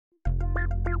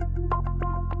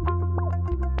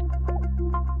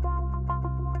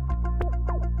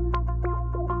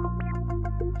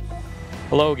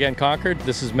Hello again, Concord.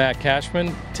 This is Matt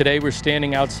Cashman. Today we're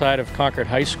standing outside of Concord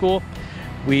High School.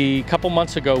 A couple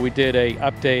months ago we did an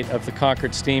update of the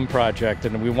Concord STEAM project,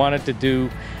 and we wanted to do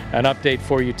an update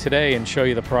for you today and show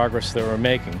you the progress that we're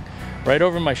making. Right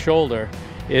over my shoulder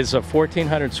is a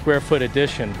 1,400 square foot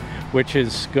addition which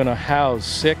is going to house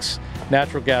 6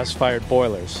 natural gas fired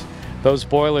boilers. Those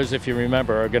boilers, if you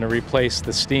remember, are going to replace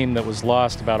the steam that was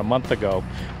lost about a month ago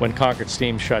when Concord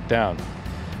STEAM shut down.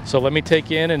 So let me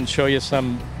take you in and show you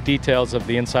some details of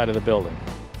the inside of the building.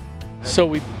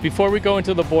 So before we go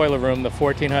into the boiler room, the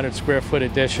 1,400 square foot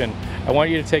addition, I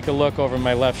want you to take a look over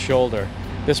my left shoulder.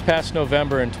 This past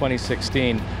November in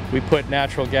 2016, we put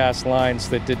natural gas lines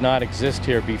that did not exist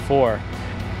here before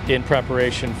in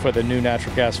preparation for the new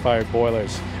natural gas fired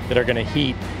boilers that are going to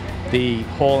heat the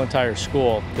whole entire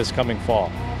school this coming fall.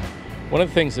 One of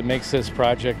the things that makes this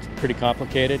project pretty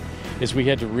complicated is we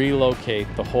had to relocate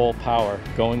the whole power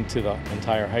going to the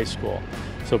entire high school.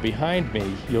 So behind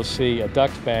me, you'll see a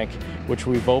duct bank which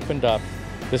we've opened up.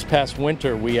 This past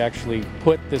winter, we actually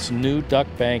put this new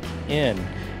duct bank in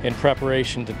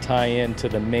preparation to tie into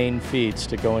the main feeds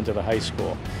to go into the high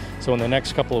school. So in the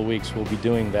next couple of weeks, we'll be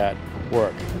doing that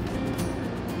work.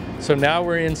 So now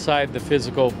we're inside the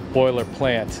physical boiler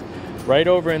plant. Right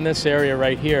over in this area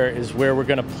right here is where we're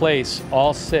going to place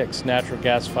all 6 natural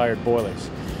gas fired boilers.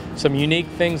 Some unique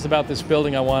things about this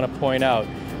building I want to point out.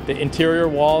 The interior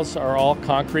walls are all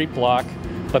concrete block,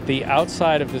 but the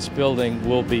outside of this building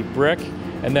will be brick,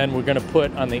 and then we're going to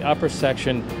put on the upper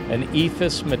section an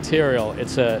ephes material.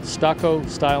 It's a stucco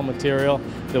style material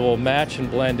that will match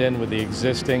and blend in with the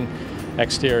existing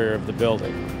exterior of the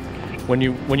building. When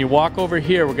you walk over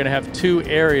here, we're going to have 2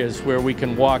 areas where we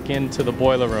can walk into the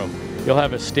boiler room. You'll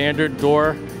have a standard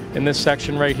door in this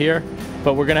section right here,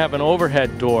 but we're going to have an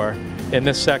overhead door in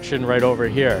this section right over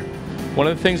here. One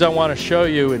of the things I want to show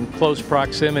you in close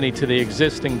proximity to the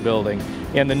existing building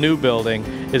and the new building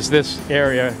is this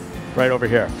area right over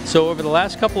here. So over the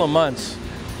last couple of months,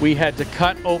 we had to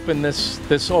cut open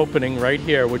this opening right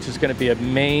here, which is going to be a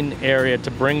main area to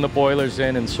bring the boilers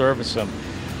in and service them.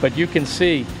 But you can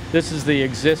see this is the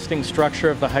existing structure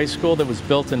of the high school that was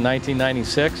built in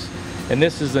 1996, and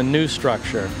this is the new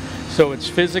structure. So it's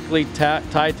physically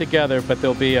tied together, but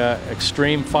there'll be an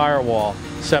extreme firewall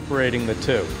separating the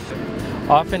two.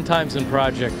 Oftentimes in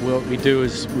project, what we do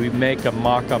is we make a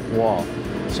mock-up wall.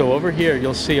 So over here,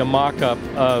 you'll see a mock-up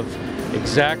of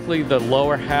exactly the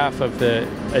lower half of the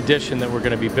addition that we're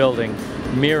going to be building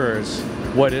mirrors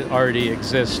what already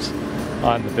exists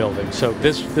on the building. So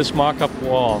this mock-up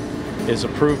wall is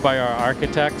approved by our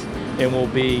architect and will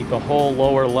be the whole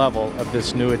lower level of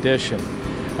this new addition.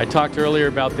 I talked earlier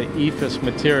about the ephes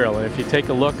material, and if you take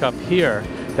a look up here,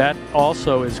 that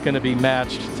also is going to be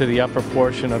matched to the upper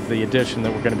portion of the addition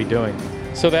that we're going to be doing.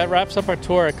 So that wraps up our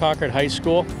tour at Concord High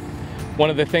School. One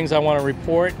of the things I want to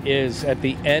report is at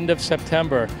the end of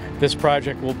September, this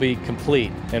project will be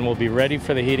complete and will be ready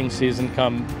for the heating season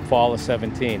come fall of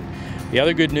 17. The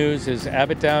other good news is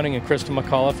Abbott Downing and Crystal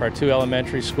McAuliffe, our 2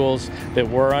 elementary schools that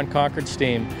were on Concord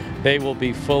STEAM, they will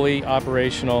be fully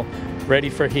operational, ready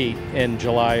for heat in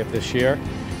July of this year.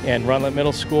 And Runlet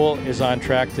Middle School is on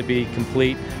track to be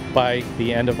complete by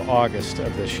the end of August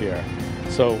of this year.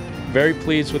 So very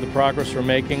pleased with the progress we're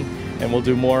making, and we'll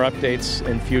do more updates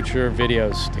in future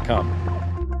videos to come.